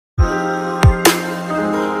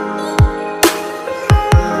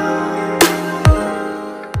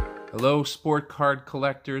Hello, sport card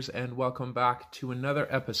collectors, and welcome back to another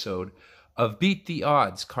episode of Beat the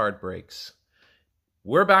Odds Card Breaks.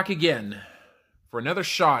 We're back again for another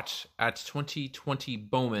shot at 2020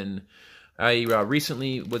 Bowman. I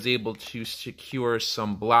recently was able to secure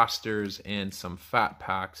some blasters and some fat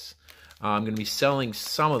packs. I'm going to be selling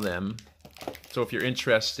some of them, so if you're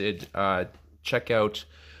interested, check out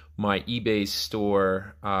my eBay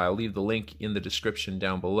store. I'll leave the link in the description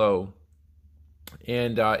down below.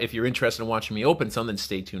 And if you're interested in watching me open some, then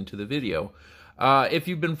stay tuned to the video. If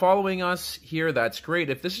you've been following us here, that's great.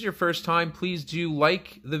 If this is your first time, please do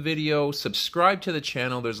like the video, subscribe to the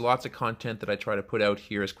channel. There's lots of content that I try to put out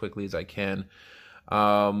here as quickly as I can.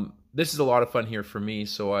 This is a lot of fun here for me,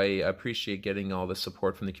 so I appreciate getting all the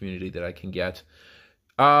support from the community that I can get.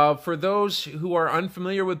 For those who are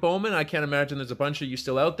unfamiliar with Bowman, I can't imagine there's a bunch of you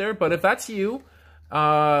still out there, but if that's you,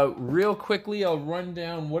 real quickly, I'll run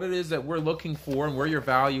down what it is that we're looking for and where your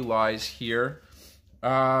value lies here.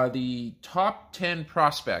 The top 10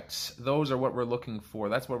 prospects, those are what we're looking for.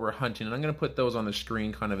 That's what we're hunting. And I'm going to put those on the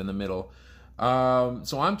screen kind of in the middle.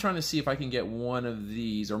 So I'm trying to see if I can get one of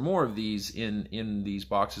these or more of these in these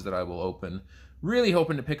boxes that I will open. Really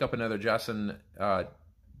hoping to pick up another Jason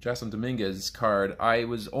Dominguez card. I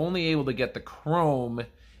was only able to get the chrome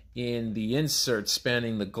in the insert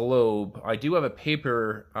spanning the globe. I do have a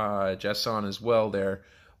paper Jason as well there,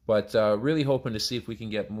 but really hoping to see if we can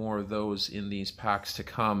get more of those in these packs to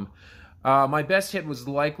come. My best hit was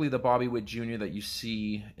likely the Bobby Witt Jr. that you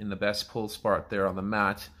see in the best pull spot there on the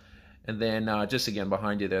mat. And then just again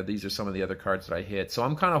behind you there, these are some of the other cards that I hit. So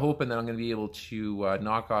I'm kind of hoping that I'm going to be able to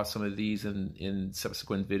knock off some of these in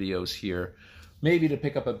subsequent videos here. Maybe to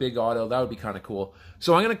pick up a big auto, that would be kind of cool.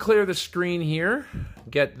 So I'm going to clear the screen here,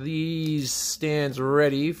 get these stands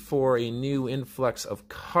ready for a new influx of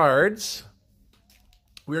cards.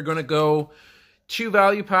 We're going to go 2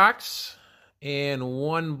 value packs and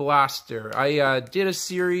 1 blaster. I did a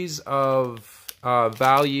series of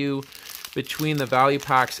value between the value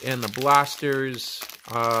packs and the blasters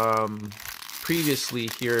previously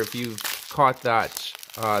here. If you've caught that,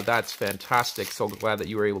 that's fantastic. So glad that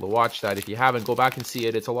you were able to watch that. If you haven't, go back and see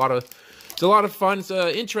it. It's a lot of fun. It's an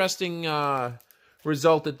interesting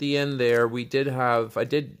result at the end there. I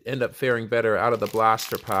did end up faring better out of the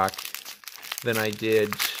blaster pack than I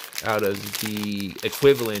did out of the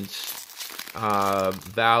equivalent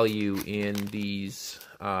value in these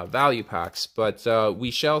value packs. But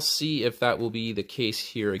we shall see if that will be the case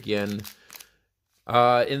here again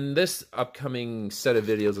in this upcoming set of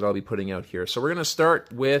videos that I'll be putting out here. So we're going to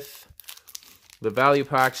start with the value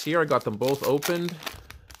packs here. I got them both opened.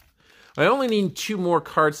 I only need 2 more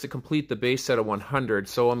cards to complete the base set of 100,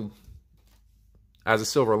 so I'm, as a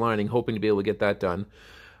silver lining, hoping to be able to get that done.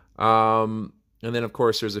 And then, of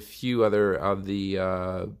course, there's a few other of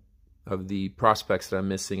the prospects that I'm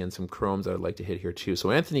missing and some chromes that I'd like to hit here too.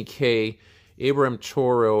 So Anthony K, Abraham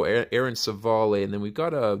Toro, Aaron Savale, and then we've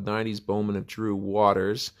got a 90s Bowman of Drew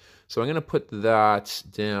Waters. So I'm going to put that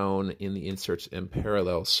down in the inserts and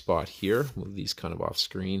parallel spot here. Move these kind of off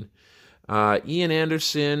screen. Ian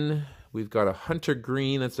Anderson, we've got a Hunter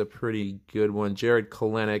Green. That's a pretty good one. Jared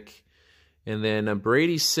Kalenic. And then a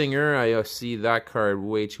Brady Singer. I see that card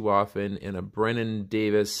way too often. And a Brennan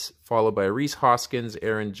Davis, followed by Reese Hoskins,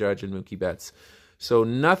 Aaron Judge, and Mookie Betts. So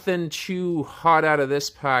nothing too hot out of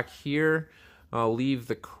this pack here. I'll leave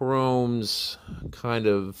the chromes kind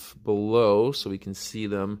of below so we can see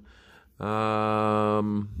them. Yeah,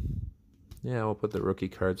 we'll put the rookie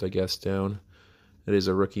cards, I guess, down. It is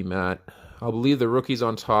a rookie mat. I'll leave the rookies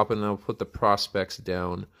on top, and I'll put the prospects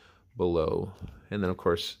down below. And then, of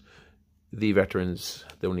course, the veterans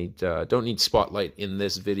don't need spotlight in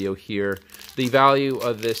this video here. The value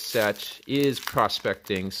of this set is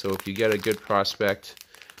prospecting, so if you get a good prospect,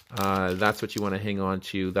 that's what you want to hang on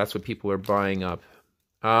to. That's what people are buying up.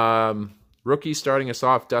 Rookie starting us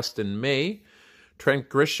off, Dustin May. Trent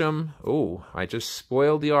Grisham. Oh, I just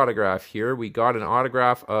spoiled the autograph here. We got an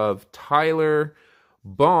autograph of Tyler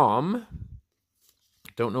Baum.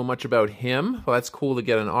 Don't know much about him. Well, that's cool to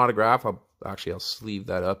get an autograph. I'll sleeve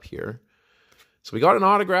that up here. So we got an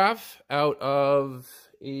autograph out of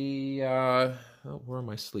a... oh, where are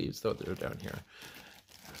my sleeves? Oh, they're down here.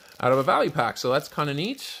 Out of a value pack, so that's kind of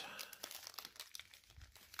neat.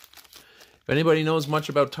 If anybody knows much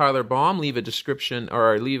about Tyler Baum, leave a description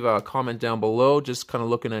or leave a comment down below. Just kind of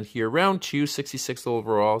looking at here, round 2, 66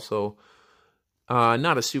 overall, so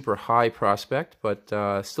not a super high prospect, but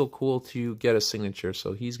still cool to get a signature.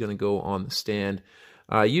 So he's going to go on the stand.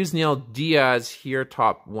 Yusniel Diaz here,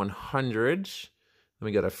 top 100. Then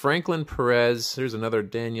we got a Franklin Perez. There's another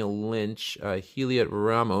Daniel Lynch, Heliot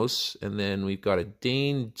Ramos. And then we've got a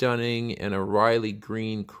Dane Dunning and a Riley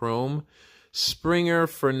Green Chrome. Springer,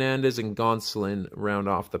 Fernandez, and Gonsolin round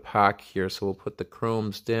off the pack here. So we'll put the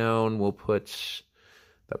Chromes down. We'll put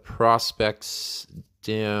the Prospects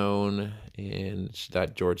down. And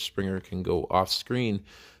that George Springer can go off screen.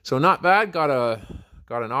 So not bad. Got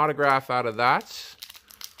an autograph out of that.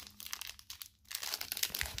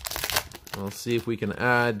 We'll see if we can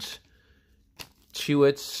add to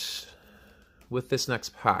it with this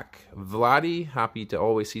next pack. Vladdy, happy to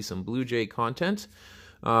always see some Blue Jay content.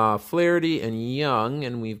 Flaherty and Young,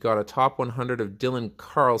 and we've got a top 100 of Dylan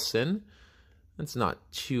Carlson. That's not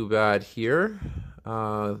too bad here.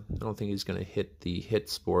 I don't think he's going to hit the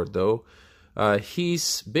hits board, though.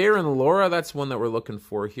 He's Bear and Laura, that's one that we're looking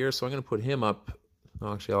for here, so I'm going to put him up.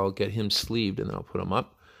 Actually, I'll get him sleeved, and then I'll put him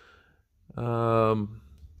up.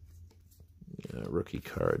 Rookie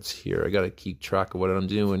cards here. I got to keep track of what I'm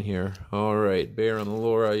doing here. All right, Bear and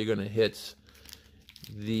Laura, you're going to hit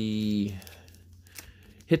the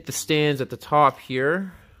stands at the top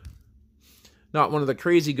here. Not one of the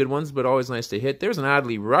crazy good ones, but always nice to hit. There's an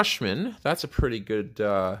Adley Rutschman. That's a pretty good,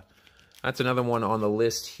 that's another one on the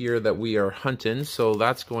list here that we are hunting. So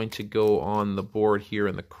that's going to go on the board here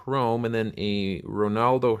in the Chrome. And then a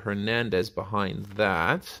Ronaldo Hernandez behind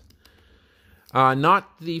that.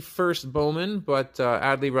 Not the first Bowman, but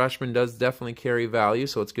Adley Rutschman does definitely carry value,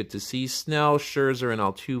 so it's good to see. Snell, Scherzer, and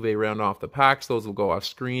Altuve round off the packs. Those will go off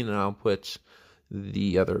screen, and I'll put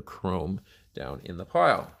the other Chrome down in the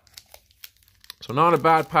pile. So not a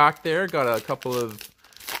bad pack there. Got a couple of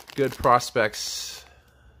good prospects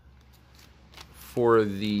for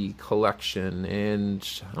the collection.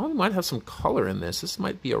 And we might have some color in this. This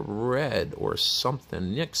might be a red or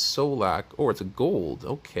something. Nick Solak. Oh, it's a gold.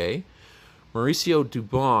 Okay. Mauricio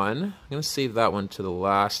Dubon. I'm going to save that one to the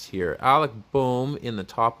last here. Alec Bohm in the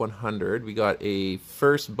top 100. We got a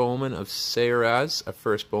first Bowman of Seiraz, a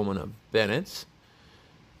first Bowman of Bennett,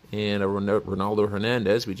 and a Ronaldo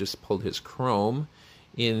Hernandez. We just pulled his Chrome.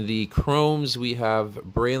 In the Chromes, we have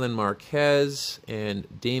Braylon Marquez and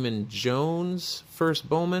Damon Jones, first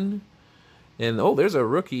Bowman. And, oh, there's a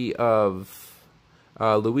rookie of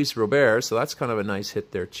Luis Robert, so that's kind of a nice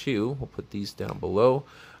hit there, too. We'll put these down below.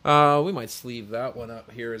 We might sleeve that one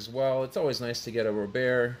up here as well. It's always nice to get a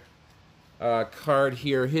Robert card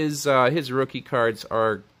here. His rookie cards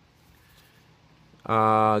are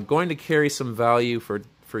going to carry some value for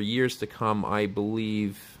years to come, I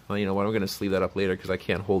believe. Well, you know what, I'm going to sleeve that up later because I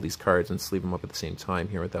can't hold these cards and sleeve them up at the same time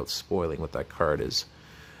here without spoiling what that card is.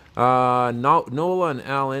 Nola and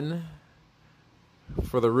Allen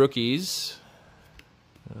for the rookies.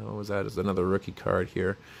 What was that? Is another rookie card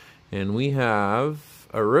here. And we have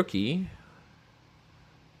a rookie.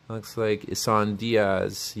 Looks like Isan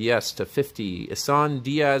Diaz. Yes, to 50. Isan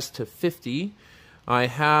Diaz to 50. I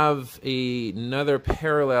have another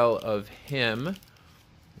parallel of him.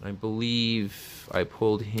 I believe I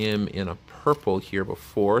pulled him in a purple here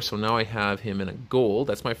before, so now I have him in a gold.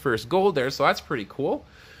 That's my first gold there, so that's pretty cool.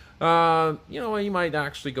 You know, you might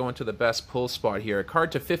actually go into the best pull spot here. A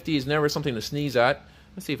card to 50 is never something to sneeze at.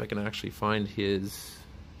 Let's see if I can actually find his...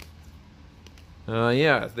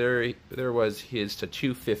 yeah, there was his to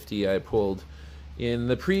 250 I pulled in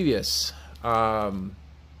the previous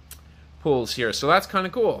pulls here. So that's kind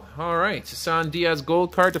of cool. All right, Isan Diaz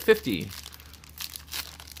gold card to 50.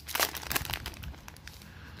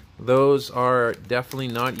 Those are definitely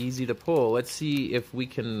not easy to pull. Let's see if we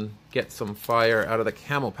can get some fire out of the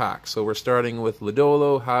camel pack. So we're starting with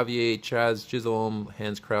Lodolo, Javier, Chaz, Chisholm,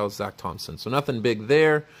 Hans Krause, Zach Thompson. So nothing big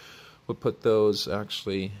there. We'll put those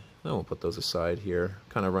actually... Oh, we'll put those aside here.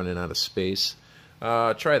 Kind of running out of space.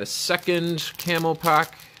 Try the second camel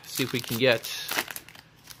pack. See if we can get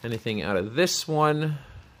anything out of this one.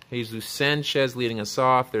 Jesus Sanchez leading us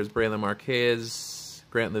off. There's Braylon Marquez,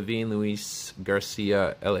 Grant Levine, Luis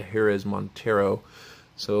Garcia, Elijerez Montero.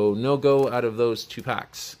 So no go out of those two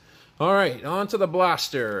packs. All right, on to the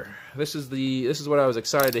blaster. This is what I was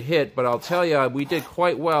excited to hit, but I'll tell you, we did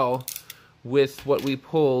quite well with what we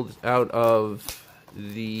pulled out of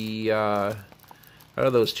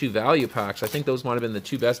those two value packs. I think those might have been the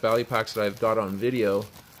two best value packs that I've got on video.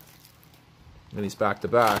 And these back to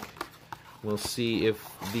back. We'll see if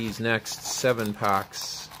these next 7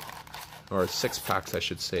 packs, or 6 packs I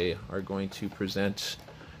should say, are going to present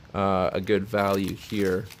a good value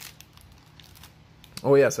here.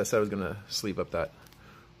 Oh yes, I said I was going to sleeve up that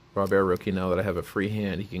Robert rookie. Now that I have a free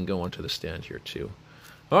hand, he can go onto the stand here too.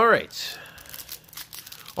 All right.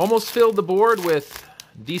 Almost filled the board with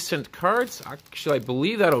decent cards. Actually, I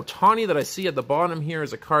believe that Ohtani that I see at the bottom here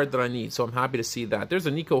is a card that I need, so I'm happy to see that. There's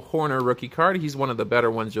a Nico Horner rookie card. He's one of the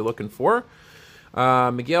better ones you're looking for.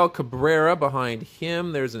 Miguel Cabrera behind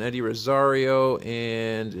him. There's an Eddie Rosario,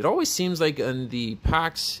 and it always seems like in the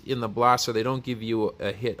packs in the blaster, they don't give you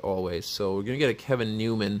a hit always. So we're going to get a Kevin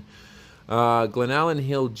Newman. Glenn Allen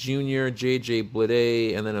Hill Jr., J.J.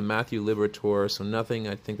 Bleday, and then a Matthew Liberatore, so nothing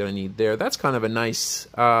I think that I need there. That's kind of a nice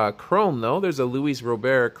chrome, though. There's a Luis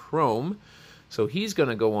Robert chrome, so he's going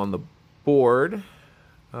to go on the board.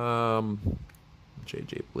 J.J.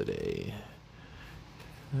 Bleday.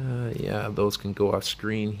 Yeah, those can go off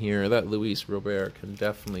screen here. That Luis Robert can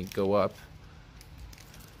definitely go up.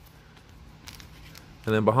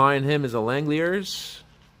 And then behind him is a Langliers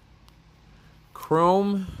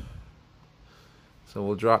chrome. So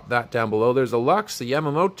we'll drop that down below. There's a Lux, the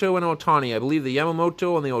Yamamoto, and Ohtani. I believe the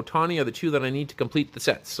Yamamoto and the Ohtani are the two that I need to complete the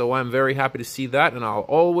set. So I'm very happy to see that, and I'll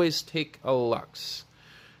always take a Lux.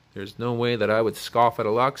 There's no way that I would scoff at a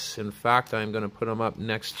Lux. In fact, I'm going to put them up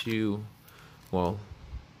next to, well,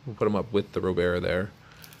 we'll put them up with the Robert there.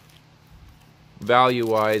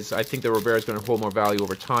 Value-wise, I think the Robert is going to hold more value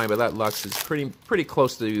over time, but that Lux is pretty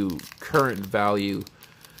close to current value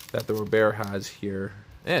that the Robert has here.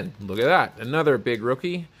 And look at that, another big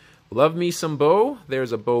rookie. Love me some Bo.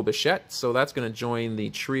 There's a Bo Bichette, so that's going to join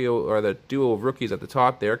the trio or the duo of rookies at the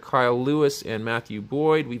top there. Kyle Lewis and Matthew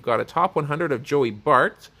Boyd. We've got a top 100 of Joey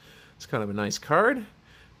Bart. It's kind of a nice card.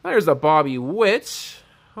 There's a Bobby Witt.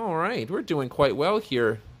 All right, we're doing quite well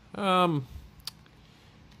here. I'll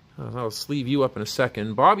sleeve you up in a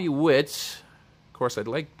second. Bobby Witt. Of course, I'd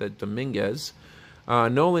like the Dominguez.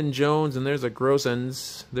 Nolan Jones, and there's a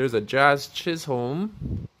Grosens. There's a Jazz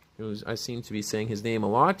Chisholm, who I seem to be saying his name a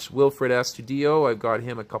lot. Wilfred Astudillo, I've got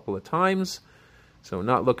him a couple of times, so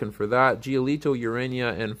not looking for that. Giolito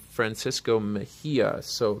Urania and Francisco Mejia.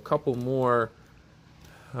 So a couple more.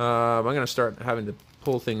 I'm going to start having to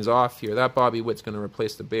pull things off here. That Bobby Witt's going to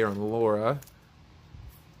replace the Bear and Laura.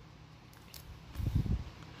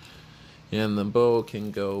 And the Bo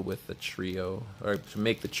can go with the trio, or to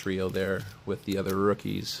make the trio there with the other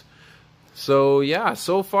rookies. So yeah,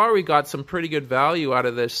 so far we got some pretty good value out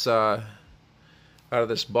of this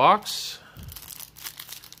box.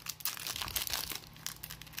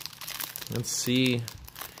 Let's see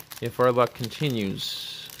if our luck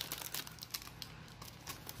continues.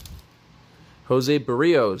 Jose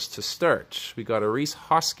Barrios to start. We got a Reese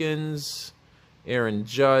Hoskins, Aaron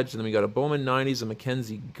Judge, and then we got a Bowman 90s, a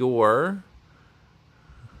Mackenzie Gore.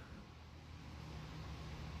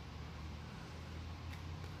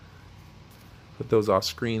 Put those off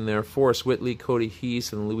screen there. Forrest Whitley, Cody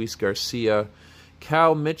Heath, and Luis Garcia.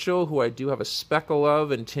 Cal Mitchell, who I do have a speckle of,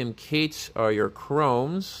 and Tim Cate are your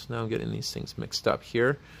chromes. Now I'm getting these things mixed up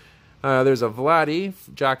here. There's a Vladdy,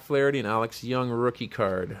 Jack Flaherty, and Alex Young rookie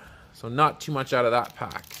card. So not too much out of that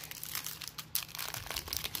pack.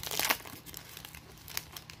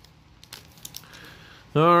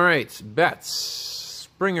 All right, Betts,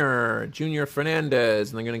 Springer, Junior Fernandez,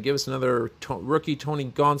 and they're going to give us another rookie, Tony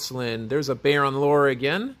Gonsolin. There's a Bear on the Lure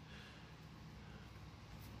again.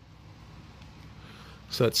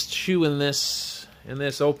 So it's two in this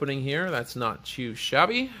opening here. That's not too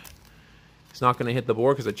shabby. He's not going to hit the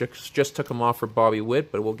board because I just took him off for Bobby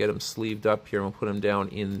Witt, but we'll get him sleeved up here and we'll put him down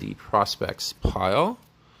in the prospects pile.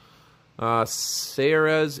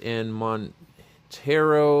 Searez and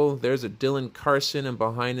Montero. There's a Dylan Carson, and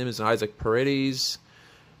behind him is Isaac Paredes.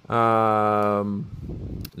 Nick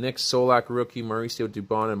Solak rookie, Mauricio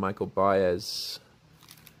Dubon, and Michael Baez.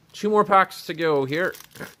 Two more packs to go here.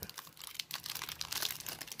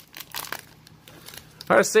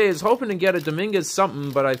 I gotta say, I was hoping to get a Dominguez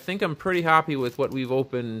something, but I think I'm pretty happy with what we've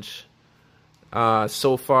opened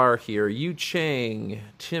so far here. Yu Chang,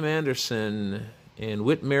 Tim Anderson, and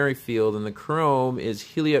Whit Merrifield, and the chrome is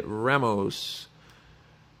Heliot Ramos.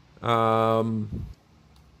 Well,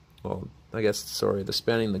 I guess, sorry, the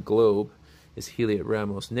Spanning the Globe is Heliot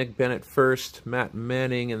Ramos. Nick Bennett first, Matt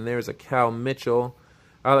Manning, and there's a Cal Mitchell.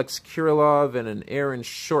 Alex Kirilov and an Aaron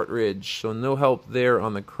Shortridge. So no help there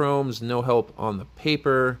on the chromes, no help on the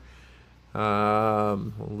paper.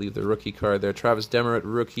 We'll leave the rookie card there. Travis Demeritte,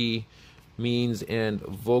 rookie, Means, and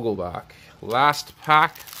Vogelbach. Last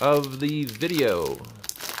pack of the video.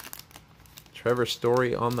 Trevor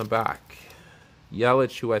Story on the back.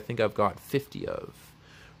 Yelich, who I think I've got 50 of.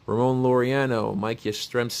 Ramon Laureano, Mike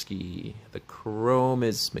Yastrzemski. The chrome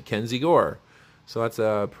is Mackenzie Gore. So that's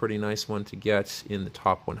a pretty nice one to get in the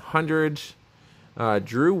top 100.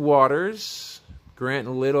 Drew Waters,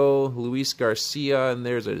 Grant Little, Luis Garcia, and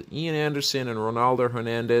there's a Ian Anderson and Ronaldo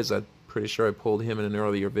Hernandez. I'm pretty sure I pulled him in an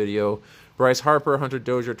earlier video. Bryce Harper, Hunter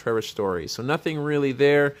Dozier, Trevor Story. So nothing really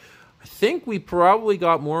there. I think we probably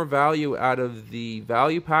got more value out of the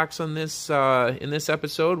value packs on this in this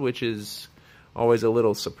episode, which is always a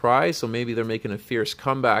little surprise. So maybe they're making a fierce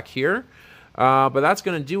comeback here. But that's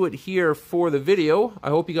going to do it here for the video. I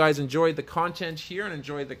hope you guys enjoyed the content here and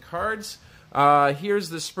enjoyed the cards. Here's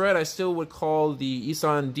the spread. I still would call the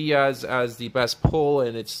Isan Diaz as the best pull,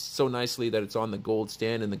 and it's so nicely that it's on the gold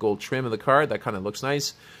stand and the gold trim of the card. That kind of looks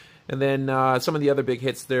nice. And then some of the other big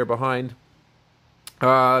hits there behind.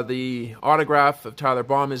 The autograph of Tyler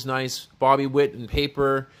Baum is nice. Bobby Witt in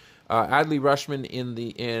paper. Adley Rushman in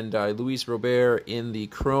the and Luis Robert in the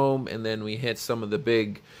chrome. And then we hit some of the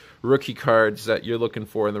big rookie cards that you're looking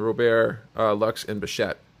for in the Robert, Lux, and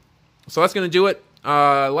Bichette. So that's going to do it.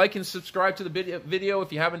 Like and subscribe to the video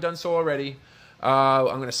if you haven't done so already. I'm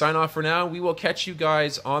going to sign off for now. We will catch you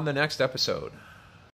guys on the next episode.